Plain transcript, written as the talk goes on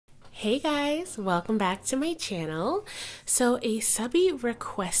Hey guys, welcome back to my channel. So a subby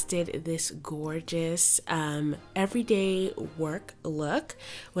requested this gorgeous everyday work look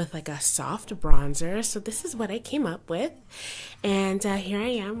with like a soft bronzer. So this is what I came up with. And here I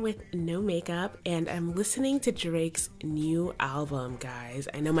am with no makeup and I'm listening to Drake's new album, guys.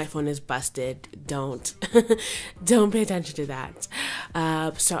 I know my phone is busted. Don't pay attention to that.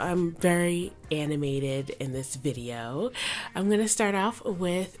 So I'm very animated in this video. I'm gonna start off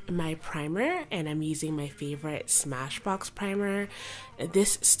with my primer and I'm using my favorite Smashbox primer.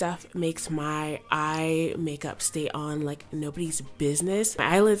 This stuff makes my eye makeup stay on like nobody's business.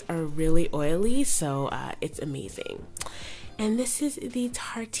 My eyelids are really oily, so it's amazing. And this is the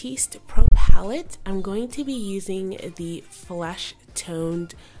Tartiste Pro palette. I'm going to be using the flesh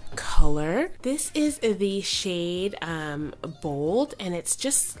toned color. This is the shade Bold, and it's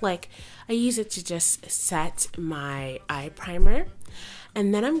just like I use it to just set my eye primer.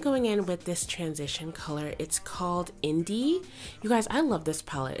 And then I'm going in with this transition color. It's called Indie. You guys, I love this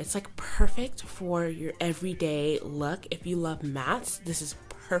palette. It's like perfect for your everyday look. If you love mattes, this is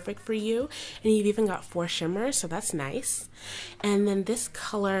perfect for you. And you've even got 4 shimmers, so that's nice. And then this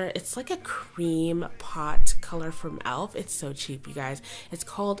color, it's like a cream pot color from e.l.f. It's so cheap, you guys. It's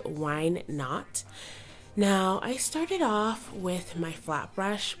called Wine Not. Now, I started off with my flat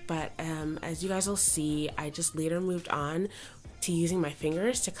brush, but as you guys will see, I just later moved on to using my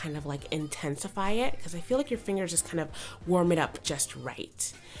fingers to kind of like intensify it, because I feel like your fingers just kind of warm it up just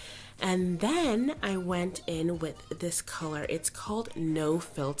right. And then I went in with this color. It's called No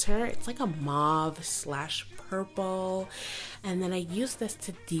Filter. It's like a mauve slash purple. And then I used this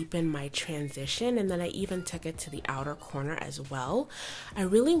to deepen my transition. And then I even took it to the outer corner as well. I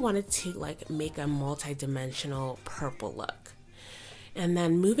really wanted to like make a multi-dimensional purple look. And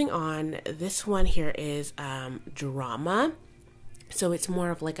then moving on, this one here is Drama. So it's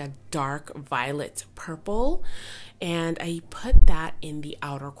more of like a dark violet purple, and I put that in the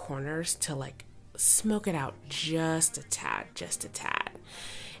outer corners to like smoke it out just a tad.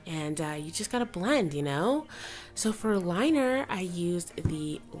 And you just gotta blend, you know? So for liner, I used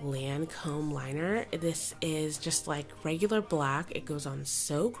the Lancome liner. This is just like regular black. It goes on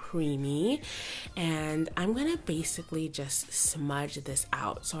so creamy, and I'm gonna basically just smudge this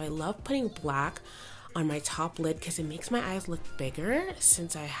out. So I love putting black on my top lid because it makes my eyes look bigger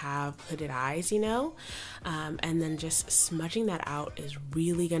since I have hooded eyes, you know? And then just smudging that out is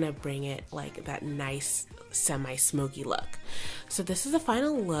really gonna bring it like that nice semi-smoky look. So this is the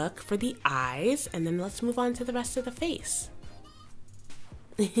final look for the eyes, and then let's move on to the rest of the face.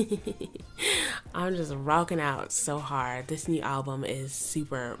 I'm just rocking out so hard. This new album is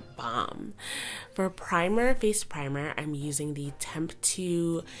super bomb. For primer, face primer, I'm using the Temp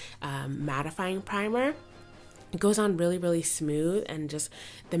 2 mattifying primer. It goes on really smooth, and just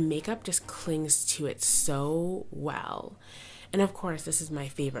the makeup just clings to it so well. And of course, this is my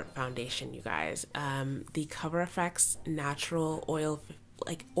favorite foundation, you guys. The Cover FX natural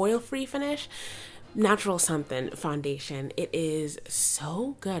oil-free finish. Natural something foundation. It is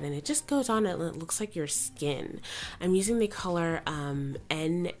so good, and it just goes on and it looks like your skin. I'm using the color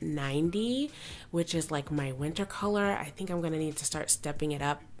N90, which is like my winter color. I think I'm gonna need to start stepping it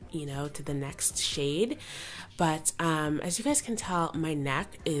up, you know, to the next shade. But as you guys can tell, my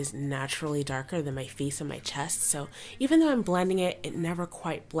neck is naturally darker than my face and my chest, so even though I'm blending it, it never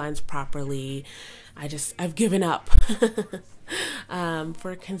quite blends properly. I've given up.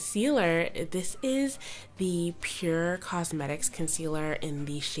 For concealer, this is the Pure Cosmetics concealer in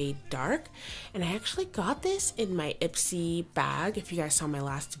the shade Dark, and I actually got this in my Ipsy bag. If you guys saw my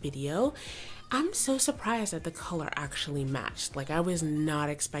last video, I'm so surprised that the color actually matched. Like, I was not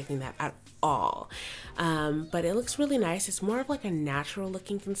expecting that at all. But it looks really nice. It's more of like a natural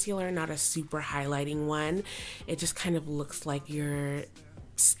looking concealer, not a super highlighting one. It just kind of looks like your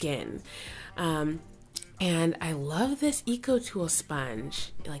skin. And I love this Eco Tool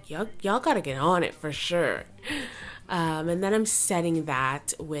sponge. Like, y'all gotta get on it for sure. And then I'm setting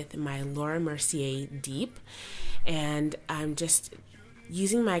that with my Laura Mercier Deep. And I'm just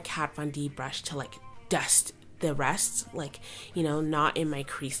using my Kat Von D brush to like dust the rest, like, you know, not in my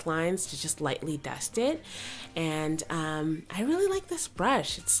crease lines, to just lightly dust it. And I really like this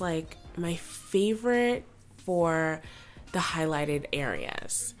brush. It's like my favorite for the highlighted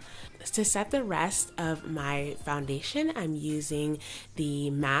areas. To set the rest of my foundation, I'm using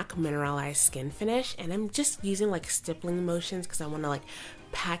the MAC Mineralized Skin Finish, and I'm just using like stippling motions because I want to like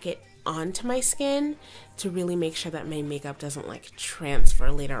pack it onto my skin to really make sure that my makeup doesn't like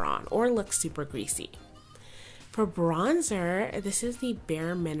transfer later on or look super greasy. For bronzer, this is the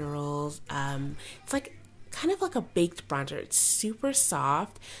Bare Minerals. It's like kind of like a baked bronzer. It's super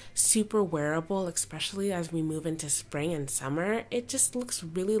soft, super wearable, especially as we move into spring and summer. It just looks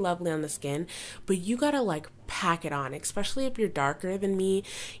really lovely on the skin, but you gotta like pack it on, especially if you're darker than me,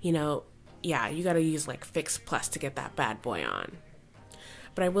 you know, yeah, you gotta use like Fix Plus to get that bad boy on.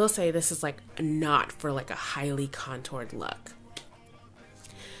 But I will say this is like not for like a highly contoured look.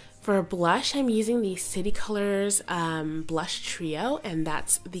 For blush, I'm using the City Colors blush trio, and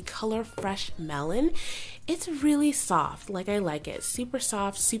that's the color Fresh Melon. It's really soft, like I like it. Super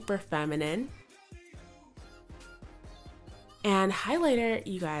soft, super feminine. And highlighter,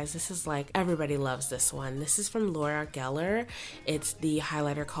 you guys, this is like, everybody loves this one. This is from Laura Geller. It's the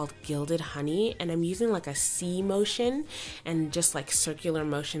highlighter called Gilded Honey, and I'm using like a C motion and just like circular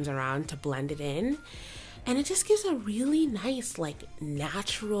motions around to blend it in. And it just gives a really nice, like,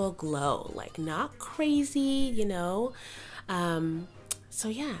 natural glow, like not crazy, you know? So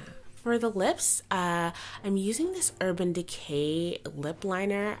yeah. For the lips, I'm using this Urban Decay lip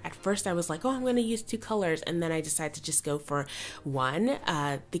liner. At first I was like, oh, I'm gonna use 2 colors, and then I decided to just go for one.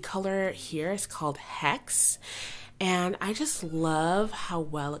 The color here is called Hex, and I just love how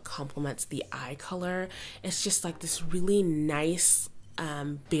well it complements the eye color. It's just like this really nice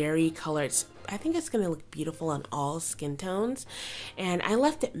berry color. I think it's gonna look beautiful on all skin tones, and I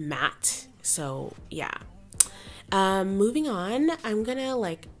left it matte, so yeah. Moving on, I'm gonna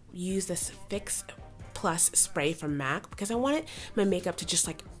like use this Fix Plus spray from MAC because I wanted my makeup to just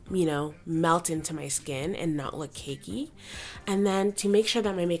like, you know, melt into my skin and not look cakey. And then to make sure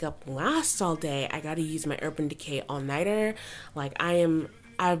that my makeup lasts all day, I gotta use my Urban Decay All Nighter. Like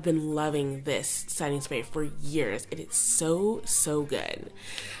I've been loving this setting spray for years. It is so good.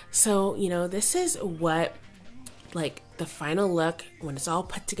 So, you know, this is what like the final look when it's all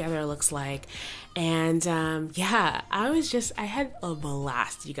put together looks like. And yeah, I had a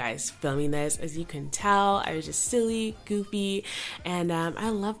blast, you guys, filming this. As you can tell, I was just silly, goofy, and I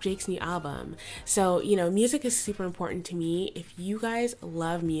love Jake's new album. So, you know, music is super important to me. If you guys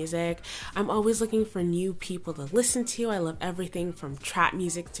love music, I'm always looking for new people to listen to. I love everything from trap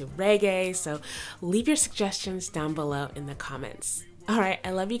music to reggae, so leave your suggestions down below in the comments. All right,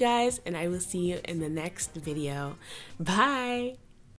 I love you guys, and I will see you in the next video. Bye!